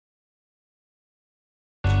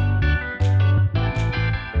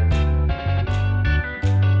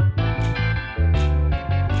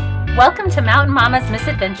Welcome to Mountain Mama's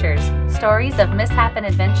Misadventures, stories of mishap and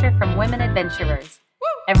adventure from women adventurers.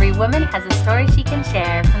 Every woman has a story she can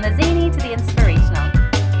share, from the zany to the inspirational.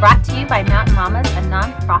 Brought to you by Mountain Mamas, a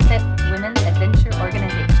non-profit women's adventure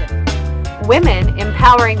organization. Women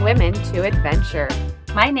empowering women to adventure.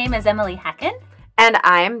 My name is Emily Hacken. And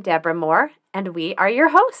I'm Deborah Moore, and we are your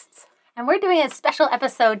hosts. And we're doing a special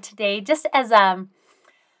episode today, just as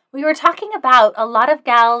we were talking about a lot of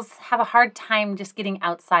gals have a hard time just getting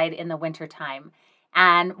outside in the winter time.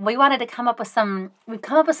 And we wanted to come up with some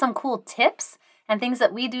cool tips and things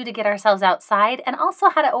that we do to get ourselves outside, and also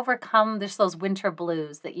how to overcome just those winter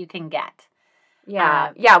blues that you can get.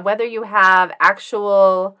 Yeah, whether you have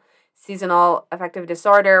actual seasonal affective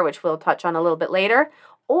disorder, which we'll touch on a little bit later,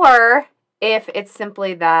 or if it's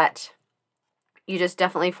simply that you just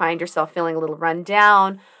definitely find yourself feeling a little run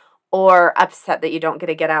down or upset that you don't get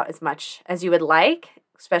to get out as much as you would like,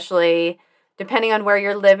 especially depending on where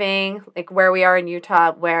you're living, like where we are in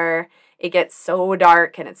Utah, where it gets so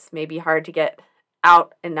dark and it's maybe hard to get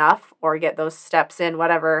out enough or get those steps in,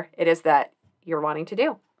 whatever it is that you're wanting to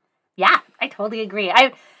do. Yeah, I totally agree.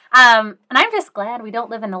 And I'm just glad we don't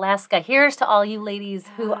live in Alaska. Here's to all you ladies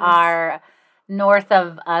who are north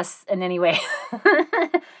of us in any way,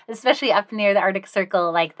 especially up near the Arctic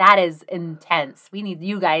Circle. Like, that is intense. We need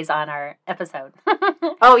you guys on our episode.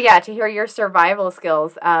 Oh yeah, to hear your survival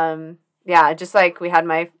skills. Yeah, just like we had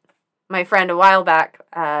my friend a while back,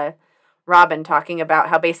 Robin, talking about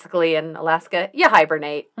how basically in Alaska you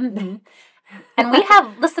hibernate. Mm-hmm. And we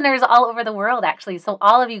have listeners all over the world, actually. So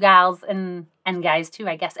all of you gals and guys too,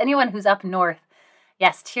 I guess. Anyone who's up north,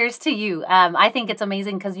 yes, cheers to you. I think it's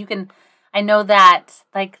amazing because I know that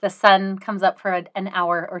like the sun comes up for an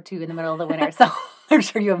hour or two in the middle of the winter. So I'm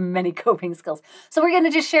sure you have many coping skills. So we're going to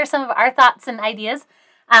just share some of our thoughts and ideas.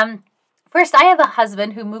 First, I have a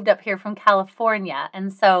husband who moved up here from California.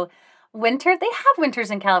 And so they have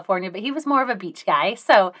winters in California, but he was more of a beach guy.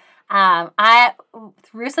 So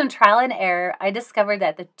through some trial and error, I discovered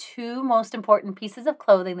that the two most important pieces of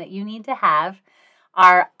clothing that you need to have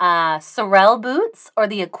are sorrel boots, or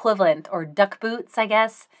the equivalent, or duck boots, I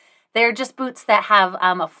guess. They're just boots that have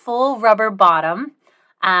a full rubber bottom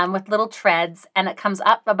with little treads, and it comes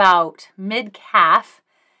up about mid-calf,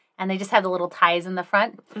 and they just have the little ties in the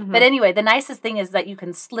front. Mm-hmm. But anyway, the nicest thing is that you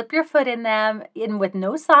can slip your foot in them, in with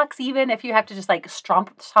no socks even, if you have to just like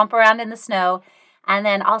stomp around in the snow. And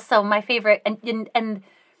then also my favorite, and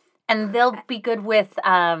they'll be good with,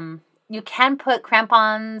 you can put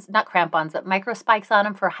not crampons, but micro spikes on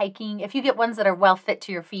them for hiking. If you get ones that are well fit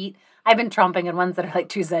to your feet, I've been tromping in ones that are like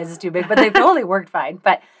 2 sizes too big, but they've totally worked fine.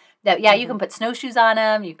 But yeah, you can put snowshoes on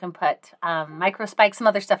them. You can put micro spikes, some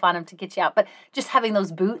other stuff on them to get you out. But just having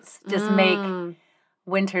those boots just make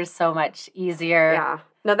winters so much easier. Yeah.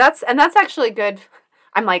 No, that's actually good.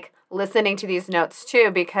 I'm like listening to these notes too,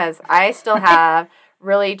 because I still have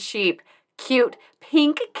really cheap, cute,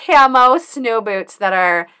 pink camo snow boots that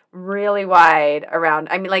are really wide around.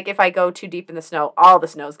 I mean, like if I go too deep in the snow, all the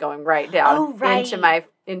snow's going right down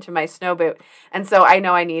into my snow boot. And so I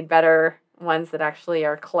know I need better ones that actually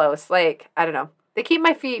are close. Like, I don't know. They keep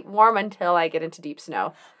my feet warm until I get into deep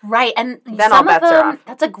snow. Right. And then all bets are off.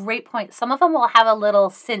 That's a great point. Some of them will have a little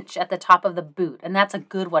cinch at the top of the boot, and that's a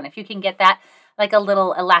good one. If you can get that, like a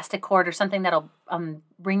little elastic cord or something that'll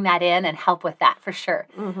bring that in and help with that for sure.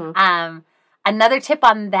 Mm-hmm. Another tip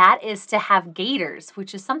on that is to have gaiters,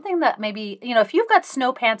 which is something that maybe, if you've got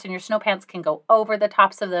snow pants and your snow pants can go over the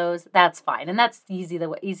tops of those, that's fine. And that's the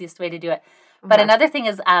easiest way to do it. But another thing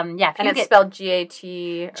is, if you it's spelled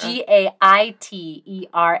Gaiters,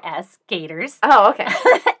 gaiters. Oh, okay.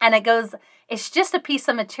 And it's just a piece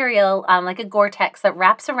of material, like a Gore-Tex, that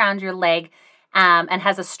wraps around your leg and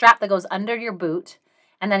has a strap that goes under your boot.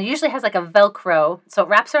 And then it usually has like a Velcro. So it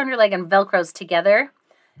wraps around your leg and Velcros together,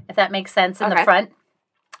 if that makes sense, in the front.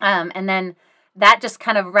 And then that just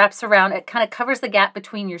kind of wraps around. It kind of covers the gap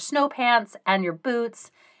between your snow pants and your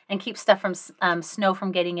boots and keeps stuff from snow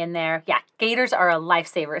from getting in there. Yeah, gaiters are a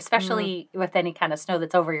lifesaver, especially with any kind of snow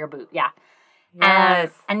that's over your boot. Yeah.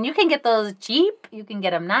 Yes. And you can get those cheap. You can get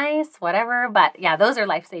them nice, whatever. But yeah, those are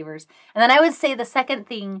lifesavers. And then I would say the second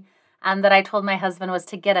thing that I told my husband was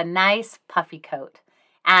to get a nice puffy coat.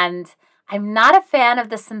 And I'm not a fan of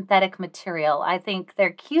the synthetic material. I think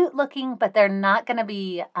they're cute looking, but they're not going to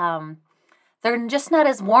be, they're just not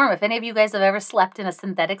as warm. If any of you guys have ever slept in a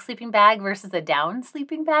synthetic sleeping bag versus a down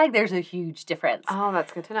sleeping bag, there's a huge difference. Oh,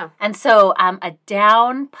 that's good to know. And so a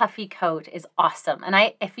down puffy coat is awesome. And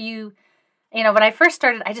when I first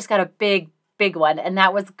started, I just got a big one, and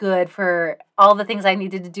that was good for all the things I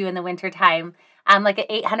needed to do in the wintertime. Like an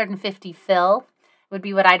 850 fill would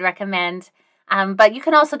be what I'd recommend. But you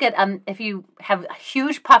can also get, if you have a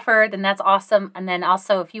huge puffer, then that's awesome. And then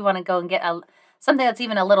also if you want to go and get something that's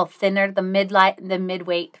even a little thinner, the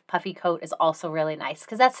mid-weight puffy coat is also really nice.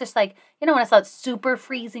 Because that's just like, when it's not super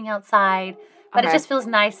freezing outside, but it just feels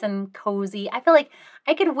nice and cozy. I feel like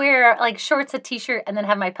I could wear like shorts, a t-shirt, and then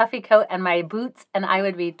have my puffy coat and my boots, and I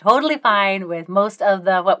would be totally fine with most of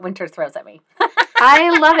what winter throws at me.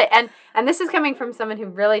 I love it. And this is coming from someone who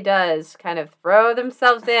really does kind of throw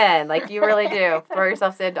themselves in, like you really do. Throw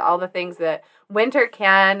yourselves into all the things that winter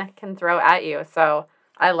can throw at you. So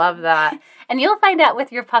I love that. And you'll find out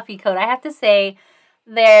with your puffy coat, I have to say,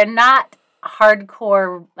 they're not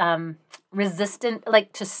hardcore resistant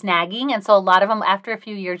like to snagging, and so a lot of them after a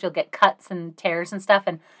few years you'll get cuts and tears and stuff,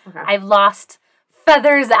 and I've lost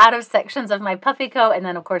feathers out of sections of my puffy coat, and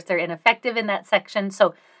then of course they're ineffective in that section.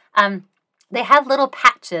 So they have little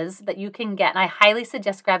patches that you can get, and I highly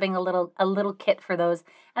suggest grabbing a little kit for those,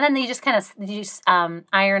 and then you just kind of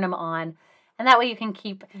iron them on. And that way you can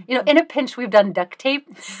keep, in a pinch, we've done duct tape.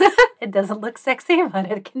 It doesn't look sexy,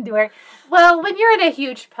 but it can do it. Well, when you're in a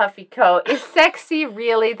huge puffy coat, is sexy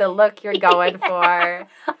really the look you're going for?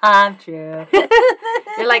 True.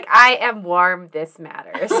 You're like, I am warm, this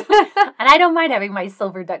matters. And I don't mind having my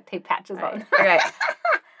silver duct tape patches on.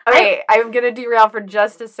 Okay, I'm going to derail for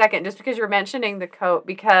just a second, just because you're mentioning the coat,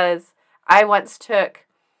 because I once took,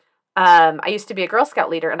 I used to be a Girl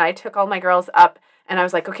Scout leader, and I took all my girls up. And I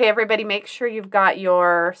was like, okay, everybody make sure you've got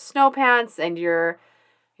your snow pants and your,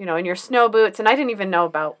 and your snow boots. And I didn't even know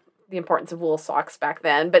about the importance of wool socks back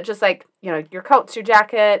then. But just like, your coats, your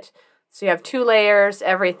jacket. So you have 2 layers,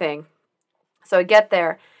 everything. So I get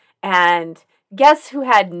there. And guess who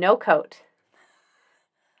had no coat?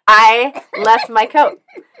 I left my coat.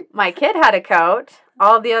 My kid had a coat.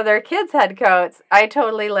 All the other kids had coats. I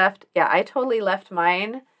totally left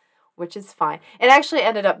mine, which is fine. It actually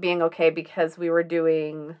ended up being okay because we were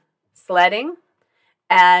doing sledding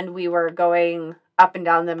and we were going up and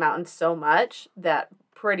down the mountain so much that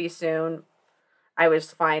pretty soon I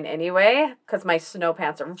was fine anyway because my snow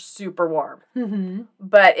pants are super warm. Mm-hmm.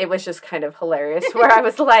 But it was just kind of hilarious where I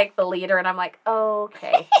was like the leader and I'm like, oh,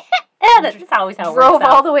 okay. Yeah, that's always how it works. Drove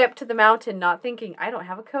all the way up to the mountain not thinking, I don't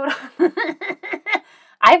have a coat on.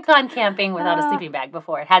 I've gone camping without a sleeping bag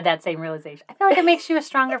before. I had that same realization. I feel like it makes you a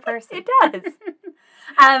stronger person. It does.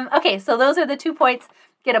 Okay, so those are the 2 points.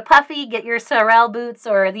 Get a puffy, get your Sorel boots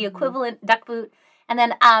or the equivalent duck boot. And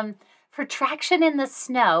then for traction in the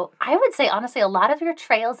snow, I would say, honestly, a lot of your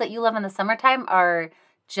trails that you love in the summertime are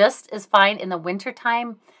just as fine in the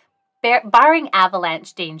wintertime, barring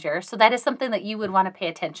avalanche danger. So that is something that you would want to pay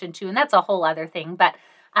attention to, and that's a whole other thing. But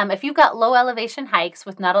if you've got low elevation hikes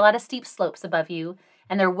with not a lot of steep slopes above you,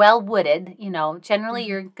 and they're well wooded, generally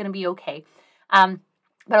you're going to be okay. But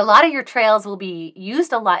a lot of your trails will be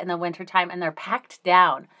used a lot in the wintertime, and they're packed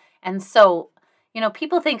down. And so,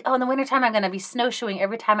 people think, in the wintertime I'm going to be snowshoeing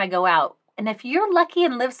every time I go out. And if you're lucky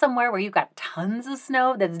and live somewhere where you've got tons of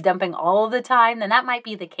snow that's dumping all the time, then that might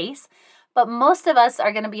be the case. But most of us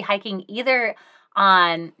are going to be hiking either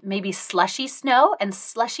on maybe slushy snow, and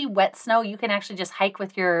slushy wet snow you can actually just hike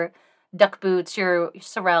with your duck boots, your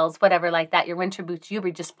Sorels, whatever like that, your winter boots, you'll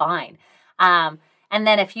be just fine. And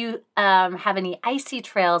then if you have any icy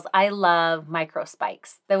trails, I love micro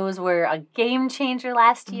spikes. Those were a game changer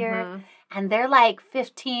last year. And they're like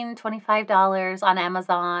 $15, $25 on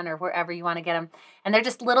Amazon or wherever you want to get them. And they're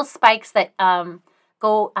just little spikes that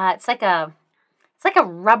go, it's like a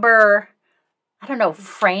rubber, I don't know,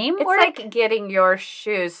 frame. It's like getting your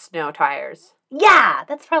shoes snow tires. Yeah,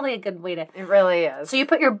 that's probably a good way to. It really is. So you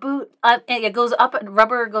put your boot up, and it goes up, and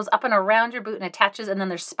rubber goes up and around your boot and attaches, and then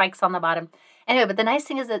there's spikes on the bottom. Anyway, but the nice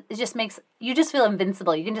thing is that it just makes you just feel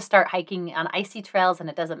invincible. You can just start hiking on icy trails, and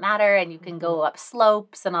it doesn't matter, and you can go up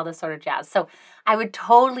slopes and all this sort of jazz. So I would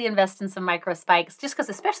totally invest in some micro spikes, just because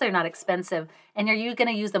especially they're not expensive, and you're going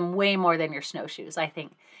to use them way more than your snowshoes, I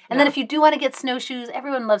think. And then if you do want to get snowshoes,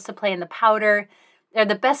 everyone loves to play in the powder. They're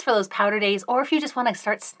the best for those powder days, or if you just want to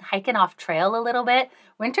start hiking off trail a little bit.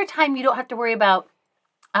 Wintertime, you don't have to worry about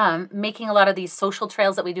making a lot of these social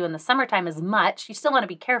trails that we do in the summertime as much. You still want to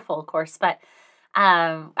be careful, of course, but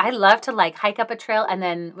I love to hike up a trail and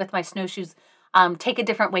then with my snowshoes take a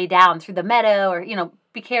different way down through the meadow, or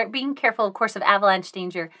being careful, of course, of avalanche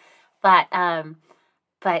danger. But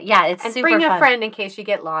yeah, it's super fun. And bring a friend in case you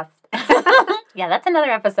get lost. Yeah, that's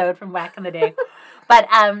another episode from back in the day. But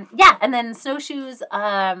yeah, and then snowshoes,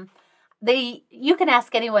 you can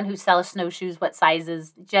ask anyone who sells snowshoes what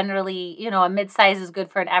sizes. Generally, a mid-size is good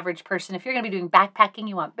for an average person. If you're going to be doing backpacking,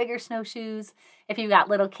 you want bigger snowshoes. If you've got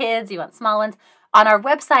little kids, you want small ones. On our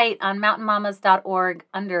website, on mountainmamas.org,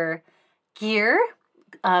 under gear,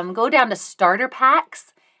 go down to starter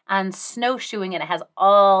packs and snowshoeing, and it has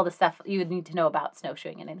all the stuff you would need to know about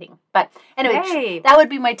snowshoeing and anything. But anyway, that would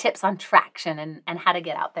be my tips on traction and how to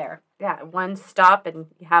get out there. Yeah, one stop and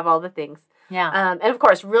you have all the things. Yeah. And of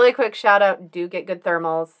course, really quick shout out, do get good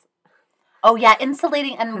thermals. Oh yeah,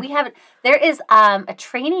 insulating, and there is a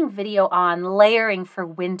training video on layering for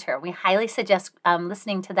winter. We highly suggest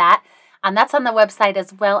listening to that. That's on the website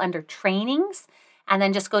as well under trainings. And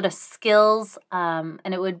then just go to skills, and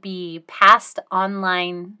it would be past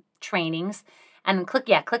online trainings. And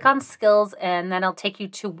click on skills, and then it'll take you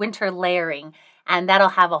to winter layering. And that'll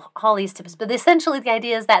have all these tips. But essentially the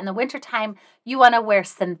idea is that in the wintertime, you want to wear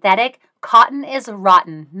synthetic. Cotton is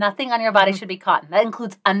rotten. Nothing on your body should be cotton. That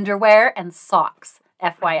includes underwear and socks,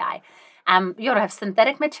 FYI. You want to have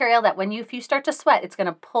synthetic material that if you start to sweat, it's going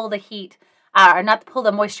to pull the heat, or not pull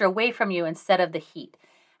the moisture away from you instead of the heat.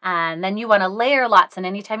 And then you want to layer lots. And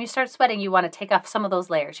anytime you start sweating, you want to take off some of those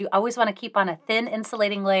layers. You always want to keep on a thin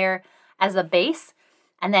insulating layer as a base.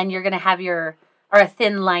 And then you're going to have a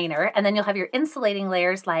thin liner. And then you'll have your insulating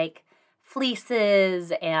layers like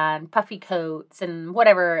fleeces and puffy coats and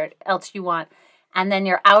whatever else you want. And then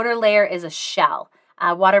your outer layer is a shell,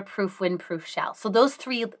 a waterproof, windproof shell. So those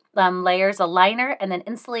three layers, a liner and then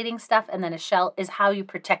insulating stuff and then a shell, is how you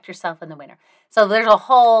protect yourself in the winter. So there's a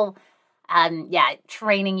whole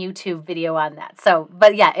training YouTube video on that. So,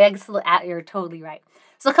 but yeah, you're totally right.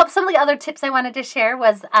 So some of the other tips I wanted to share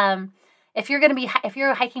was if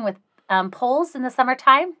you're hiking with poles in the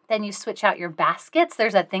summertime, then you switch out your baskets.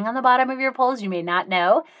 There's a thing on the bottom of your poles you may not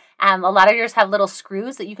know. A lot of yours have little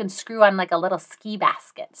screws that you can screw on like a little ski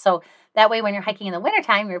basket. So that way when you're hiking in the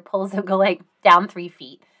wintertime, your poles will go like down 3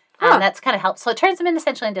 feet. That's kind of helps. So it turns them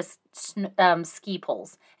essentially into ski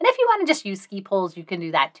poles. And if you want to just use ski poles, you can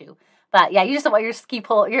do that too. But yeah, you just don't want your ski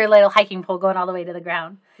pole, your little hiking pole going all the way to the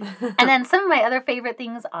ground. And then some of my other favorite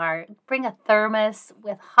things are bring a thermos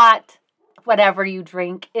with hot whatever you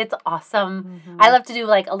drink. It's awesome. Mm-hmm. I love to do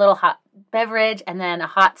like a little hot beverage and then a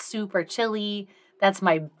hot soup or chili. That's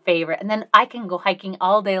my favorite. And then I can go hiking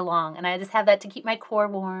all day long, and I just have that to keep my core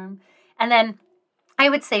warm. And then I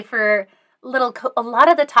would say for a lot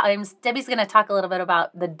of the times, Debbie's going to talk a little bit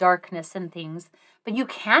about the darkness and things, but you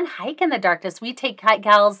can hike in the darkness. We take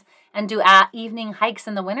gals and do evening hikes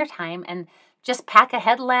in the wintertime and just pack a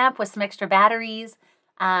headlamp with some extra batteries.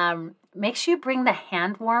 Make sure you bring the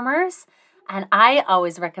hand warmers. And I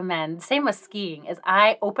always recommend, same with skiing, is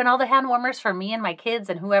I open all the hand warmers for me and my kids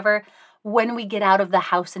and whoever when we get out of the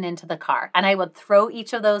house and into the car. And I would throw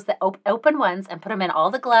each of those, the open ones, and put them in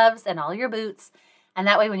all the gloves and all your boots. And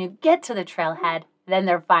that way when you get to the trailhead, then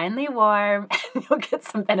they're finally warm and you'll get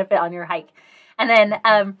some benefit on your hike. And then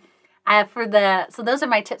so those are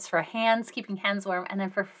my tips for hands, keeping hands warm. And then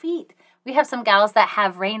for feet, we have some gals that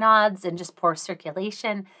have Raynaud's and just poor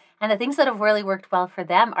circulation. And the things that have really worked well for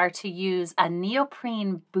them are to use a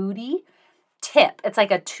neoprene booty tip. It's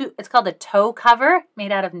like it's called a toe cover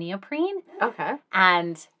made out of neoprene. Okay.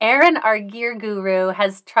 And Erin, our gear guru,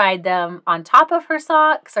 has tried them on top of her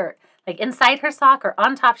socks or like inside her sock or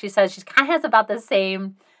on top. She says she kind of has about the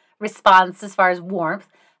same response as far as warmth.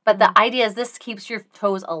 But the idea is this keeps your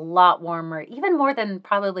toes a lot warmer, even more than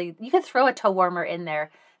probably, you could throw a toe warmer in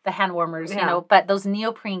there, the hand warmers, but those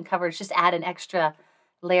neoprene covers just add an extra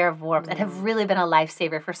layer of warmth and have really been a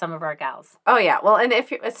lifesaver for some of our gals. Oh yeah. Well, and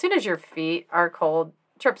as soon as your feet are cold,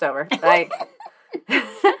 trip's over. Like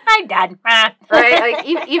I'm done. Right?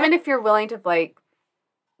 Like even if you're willing to like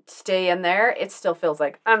stay in there, it still feels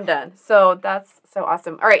like I'm done. So that's so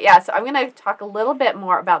awesome. All right, yeah. So I'm gonna talk a little bit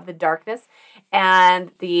more about the darkness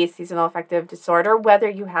and the seasonal affective disorder, whether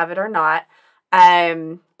you have it or not.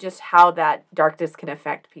 Just how that darkness can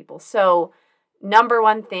affect people. So number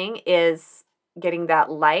one thing is getting that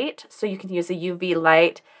light. So you can use a UV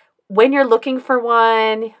light. When you're looking for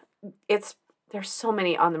one, there's so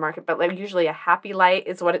many on the market, but like usually a happy light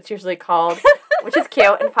is what it's usually called, which is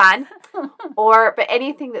cute and fun. But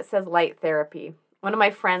anything that says light therapy. One of my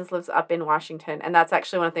friends lives up in Washington, and that's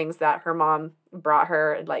actually one of the things that her mom brought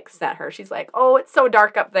her and like sent her. She's like, "Oh, it's so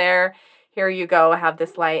dark up there. Here you go, have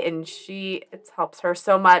this light." And it helps her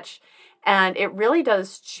so much. And it really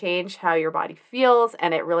does change how your body feels,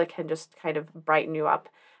 and it really can just kind of brighten you up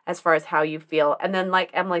as far as how you feel. And then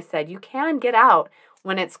like Emily said, you can get out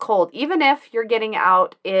when it's cold. Even if you're getting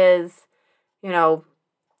out is,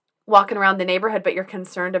 walking around the neighborhood, but you're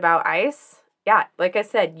concerned about ice. Yeah, like I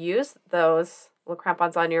said, use those little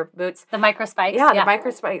crampons on your boots. The micro spikes. Yeah, the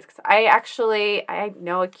micro spikes. I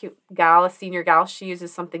know a cute gal, a senior gal, she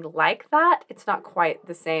uses something like that. It's not quite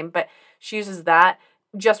the same, but she uses that.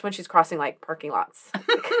 just when she's crossing like parking lots.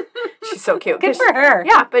 She's so cute. Good for her.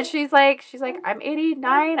 Yeah, but she's like, I'm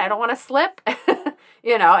 89. I don't want to slip,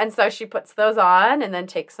 and so she puts those on and then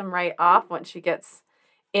takes them right off once she gets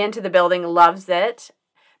into the building, loves it.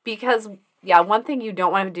 Because, yeah, one thing you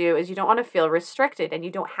don't want to do is you don't want to feel restricted, and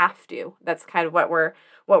you don't have to. That's kind of what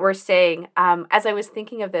we're saying. As I was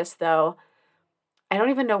thinking of this, though, I don't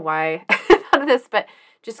even know why I thought of this, but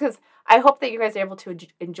just because I hope that you guys are able to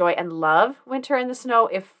enjoy and love winter in the snow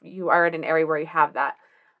if you are in an area where you have that.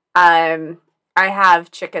 I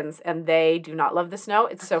have chickens, and they do not love the snow.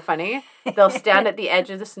 It's so funny. They'll stand at the edge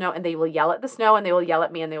of the snow, and they will yell at the snow, and they will yell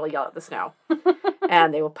at me, and they will yell at the snow.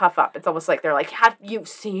 And they will puff up. It's almost like they're like, have you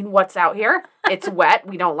seen what's out here? It's wet.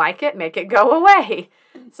 We don't like it. Make it go away.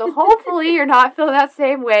 So hopefully you're not feeling that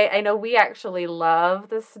same way. I know we actually love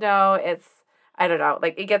the snow. I don't know,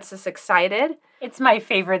 like it gets us excited. It's my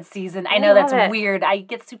favorite season. I know that's weird. I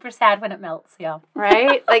get super sad when it melts. Yeah.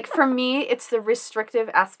 Right? Like for me, it's the restrictive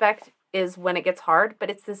aspect is when it gets hard, but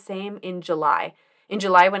it's the same in July. In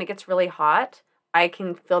July, when it gets really hot, I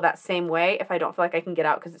can feel that same way if I don't feel like I can get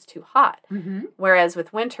out because it's too hot. Mm-hmm. Whereas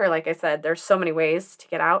with winter, like I said, there's so many ways to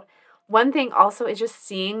get out. One thing also is just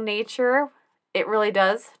seeing nature. It really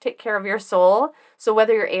does take care of your soul. So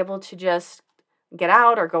whether you're able to just get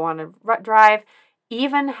out or go on a drive,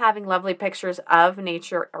 even having lovely pictures of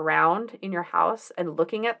nature around in your house and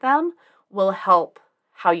looking at them will help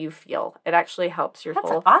how you feel. It actually helps your That's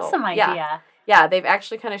whole an awesome soul. idea. Yeah, they've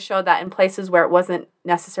actually kind of showed that in places where it wasn't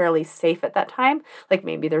necessarily safe at that time, like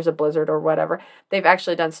maybe there's a blizzard or whatever. They've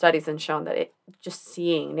actually done studies and shown that it just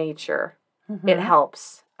seeing nature, it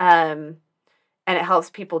helps. And it helps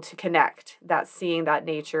people to connect, that seeing that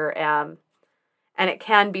nature. And it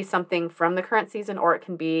can be something from the current season, or it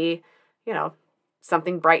can be,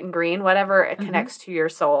 something bright and green, whatever it connects to your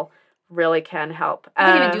soul. Really can help. You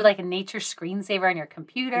can even do like a nature screensaver on your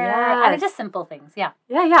computer. Yes. I mean, just simple things. Yeah.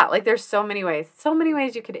 Yeah. Like there's so many ways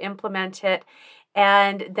you could implement it.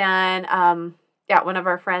 And then, one of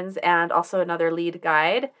our friends and also another lead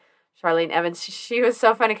guide, Charlene Evans, she was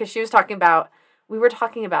so funny because we were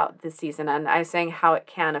talking about this season, and I was saying how it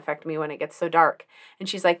can affect me when it gets so dark. And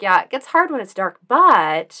she's like, yeah, it gets hard when it's dark,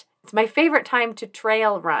 but it's my favorite time to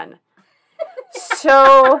trail run.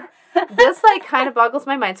 So this kind of boggles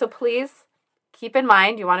my mind. So please keep in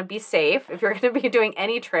mind, you want to be safe if you're going to be doing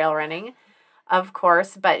any trail running, of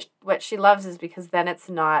course. But what she loves is because then it's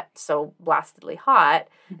not so blastedly hot.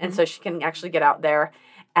 And so she can actually get out there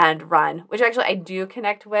and run, which actually I do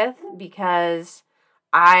connect with because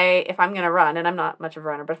if I'm going to run, and I'm not much of a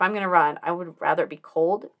runner, but if I'm going to run, I would rather it be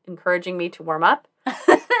cold, encouraging me to warm up,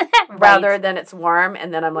 rather than it's warm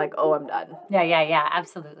and then I'm like, oh, I'm done. Yeah,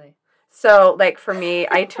 absolutely. So, for me,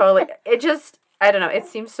 I don't know, it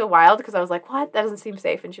seems so wild because I was like, what? That doesn't seem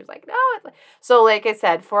safe. And she was like, no. So, like I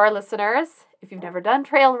said, for our listeners, if you've never done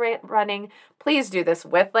trail running, please do this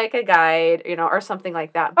with, a guide, or something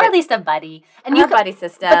like that. Or at least a buddy. And a buddy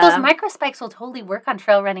system. But those micro spikes will totally work on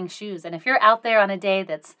trail running shoes. And if you're out there on a day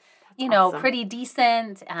that's awesome. Pretty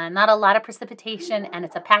decent, and not a lot of precipitation, and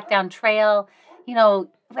it's a packed down trail,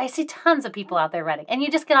 I see tons of people out there running. And you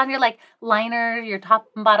just get on your your top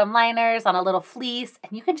and bottom liners on a little fleece,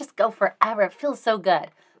 and you can just go forever. It feels so good.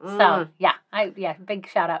 So big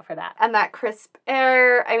shout out for that. And that crisp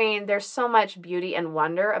air. I mean, there's so much beauty and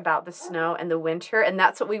wonder about the snow and the winter, and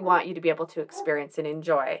that's what we want you to be able to experience and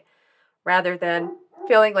enjoy, rather than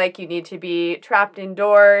feeling like you need to be trapped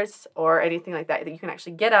indoors or anything like that. That you can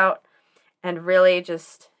actually get out and really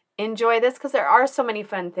just enjoy this, because there are so many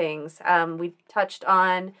fun things. We touched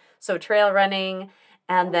on trail running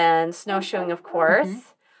and then snowshoeing, of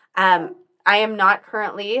course. I am not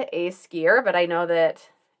currently a skier, but I know that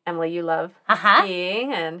Emily, you love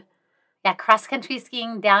skiing and cross country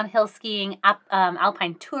skiing, downhill skiing,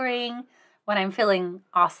 alpine touring. When I'm feeling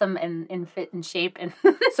awesome and in fit and shape. And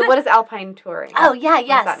so what is alpine touring? Oh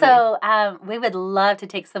yeah. So we would love to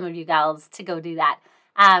take some of you gals to go do that.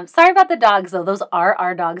 Sorry about the dogs, though. Those are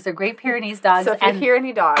our dogs. They're Great Pyrenees dogs. So if you hear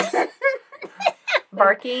any dogs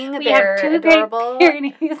barking, we they're have two adorable. Great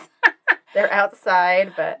Pyrenees. They're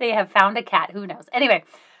outside, but they have found a cat. Who knows? Anyway,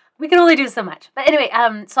 we can only do so much. But anyway,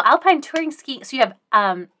 so alpine touring skiing. So you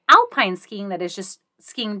have alpine skiing, that is just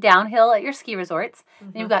skiing downhill at your ski resorts.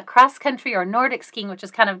 Then you've got cross country or Nordic skiing, which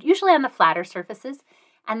is kind of usually on the flatter surfaces.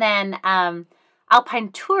 And then alpine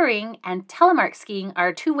touring and telemark skiing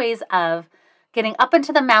are two ways of getting up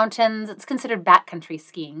into the mountains. It's considered backcountry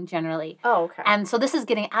skiing generally. Oh, okay. And so this is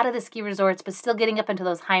getting out of the ski resorts, but still getting up into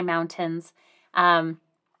those high mountains. And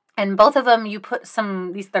both of them, you put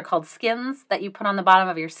they're called skins that you put on the bottom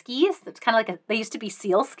of your skis. It's kind of they used to be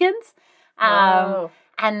seal skins.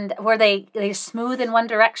 and where they smooth in one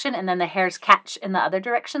direction and then the hairs catch in the other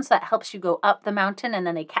direction. So that helps you go up the mountain and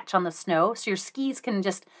then they catch on the snow. So your skis can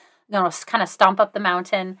just, kind of stomp up the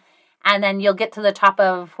mountain and then you'll get to the top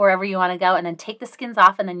of wherever you want to go and then take the skins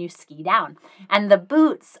off and then you ski down. And the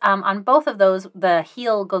boots, on both of those, the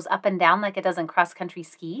heel goes up and down like it does in cross-country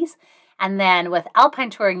skis. And then with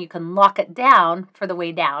alpine touring, you can lock it down for the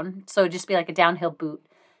way down. So it'd just be like a downhill boot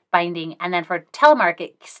binding. And then for telemark,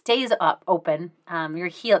 it stays up open. Your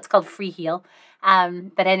heel, it's called free heel.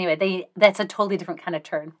 But anyway, that's a totally different kind of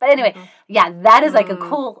turn. But anyway, yeah, that is like a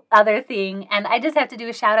cool other thing. And I just have to do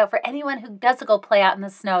a shout out for anyone who does go play out in the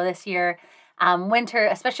snow this year. Winter,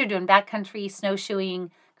 especially doing backcountry,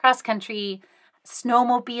 snowshoeing, cross country,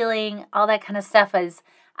 snowmobiling, all that kind of stuff is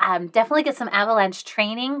definitely get some avalanche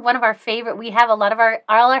training. One of our favorite, we have all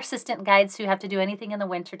our assistant guides who have to do anything in the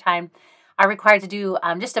wintertime are required to do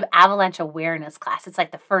just an avalanche awareness class. It's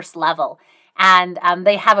like the first level. And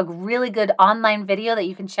they have a really good online video that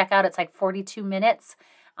you can check out. It's like 42 minutes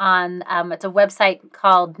on, it's a website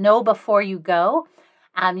called Know Before You Go.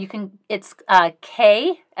 It's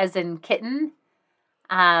K as in kitten,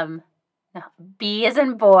 B as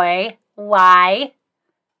in boy, Y,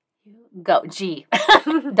 go,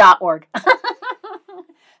 G.org.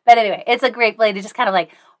 But anyway, it's a great way to just kind of like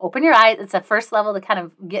open your eyes. It's a first level to kind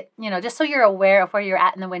of get, just so you're aware of where you're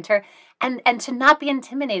at in the winter and to not be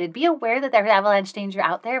intimidated. Be aware that there's avalanche danger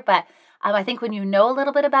out there. But I think when you know a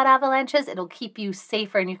little bit about avalanches, it'll keep you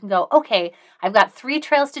safer and you can go, okay, I've got 3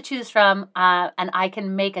 trails to choose from and I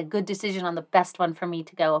can make a good decision on the best one for me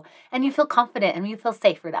to go. And you feel confident and you feel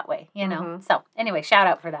safer that way, Mm-hmm. So anyway, shout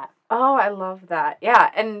out for that. Oh, I love that. Yeah.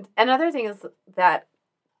 And another thing is that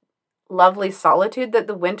lovely solitude that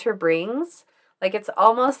the winter brings. Like, it's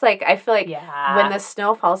almost like, I feel like when the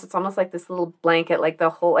snow falls, it's almost like this little blanket, like the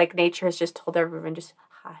whole, like nature has just told everyone just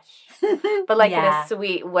hush. But like in a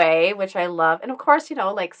sweet way, which I love. And of course,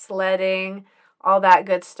 like sledding, all that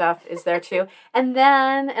good stuff is there too. And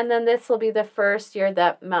then this will be the first year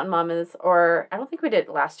that Mountain Mom is, or I don't think we did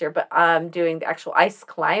it last year, but doing the actual ice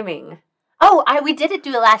climbing. Oh, we did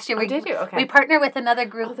do it last year. Did you? Okay. We partner with another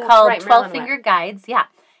group called 12 Finger Guides. Yeah.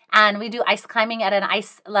 And we do ice climbing at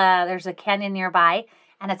there's a canyon nearby,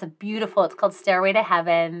 and it's called Stairway to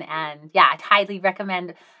Heaven. And yeah, I'd highly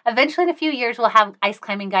recommend. Eventually in a few years, we'll have ice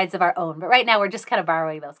climbing guides of our own. But right now, we're just kind of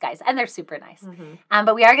borrowing those guys, and they're super nice. Mm-hmm.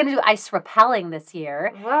 But we are going to do ice rappelling this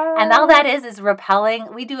year. What? And all that is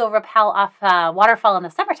rappelling. We do a rappel off waterfall in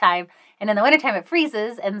the summertime, and in the wintertime, it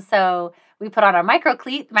freezes. And so we put on our micro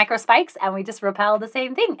spikes, and we just rappel the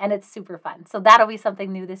same thing, and it's super fun. So that'll be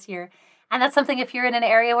something new this year. And that's something if you're in an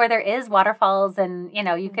area where there is waterfalls and,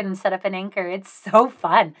 you can set up an anchor. It's so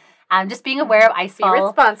fun. Just being aware of ice fall. Be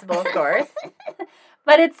responsible, of course.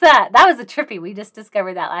 But it's that was a trippy. We just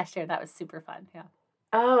discovered that last year. That was super fun. Yeah.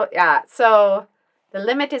 Oh, yeah. So the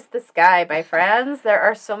limit is the sky, my friends. There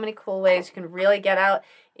are so many cool ways you can really get out,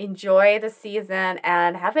 enjoy the season,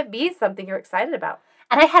 and have it be something you're excited about.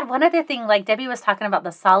 And I had one other thing, like Debbie was talking about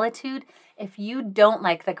the solitude. If you don't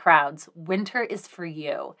like the crowds, winter is for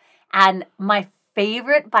you. And my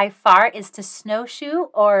favorite by far is to snowshoe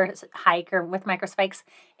or hike or with micro spikes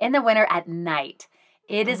in the winter at night.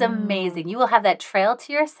 It is amazing. You will have that trail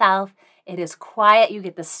to yourself. It is quiet. You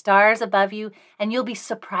get the stars above you, and you'll be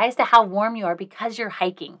surprised at how warm you are because you're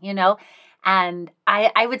hiking, And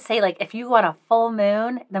I would say, like, if you want a full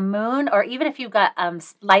moon, the moon, or even if you've got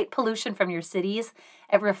light pollution from your cities,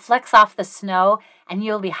 it reflects off the snow, and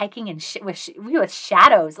you'll be hiking with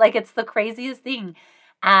shadows. Like, it's the craziest thing.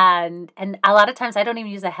 And a lot of times I don't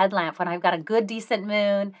even use a headlamp when I've got a good, decent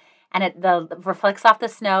moon and it reflects off the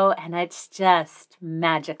snow and it's just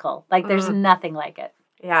magical. Like there's nothing like it.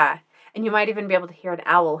 Yeah. And you might even be able to hear an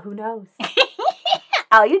owl. Who knows?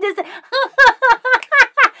 Oh, you just...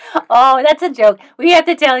 Oh, that's a joke. We have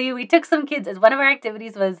to tell you, we took some kids as one of our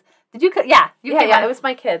activities was... Did you... Yeah. It was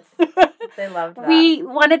my kids. They loved that. We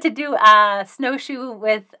wanted to do a snowshoe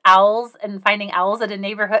with owls and finding owls at a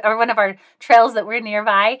neighborhood or one of our trails that were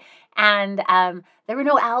nearby. And there were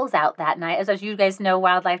no owls out that night. As you guys know,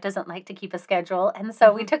 wildlife doesn't like to keep a schedule. And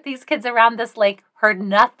so we took these kids around this lake, heard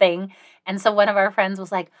nothing. And so one of our friends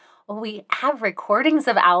was like, well, we have recordings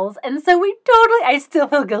of owls. And so I still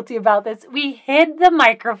feel guilty about this. We hid the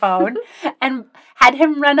microphone and had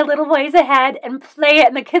him run a little ways ahead and play it.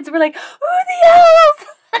 And the kids were like, "Who are the owls?"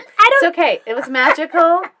 It's okay. It was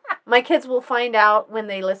magical. My kids will find out when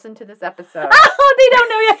they listen to this episode. Oh, they don't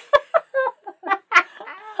know yet.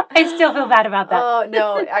 I still feel bad about that. Oh,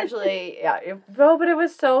 no. Actually, yeah. But it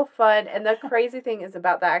was so fun. And the crazy thing is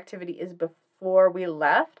about that activity is before we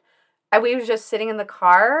left, we were just sitting in the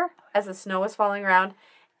car as the snow was falling around.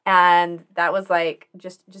 And that was like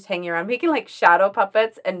just hanging around, making like shadow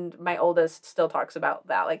puppets. And my oldest still talks about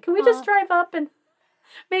that. Like, can we just drive up and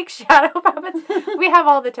make shadow puppets? We have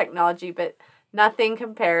all the technology, but nothing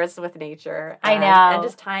compares with nature. I know. And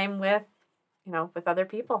just time with, with other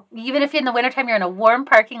people. Even if in the wintertime you're in a warm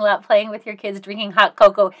parking lot playing with your kids, drinking hot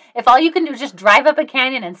cocoa, if all you can do is just drive up a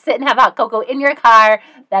canyon and sit and have hot cocoa in your car,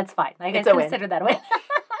 that's fine. I consider that a win.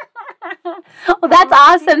 Well, that's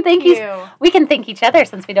awesome. Thank you. We can thank each other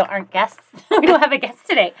since we aren't guests. We don't have a guest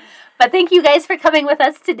today. But thank you guys for coming with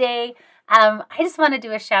us today. I just want to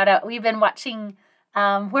do a shout out. We've been watching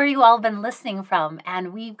where you all been listening from,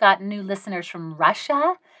 and we've got new listeners from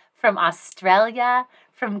Russia, from Australia,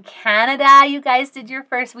 from Canada. You guys did your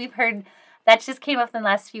first. We've heard that just came up in the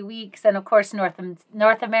last few weeks, and of course North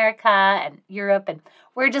America and Europe, and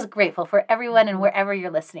we're just grateful for everyone and wherever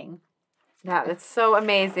you're listening. Yeah, that's so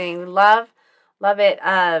amazing. Love it.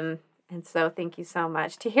 And so thank you so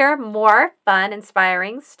much. To hear more fun,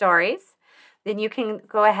 inspiring stories, then you can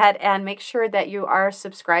go ahead and make sure that you are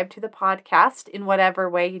subscribed to the podcast in whatever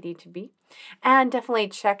way you need to be. And definitely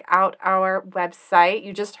check out our website.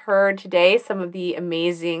 You just heard today some of the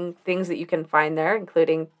amazing things that you can find there,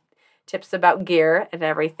 including tips about gear and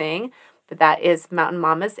everything. But that is Mountain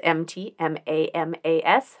Mamas,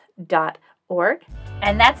 MTMAMAS.org.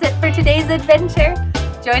 And that's it for today's adventure.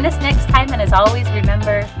 Join us next time, and as always,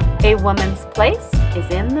 remember, a woman's place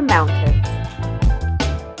is in the mountains.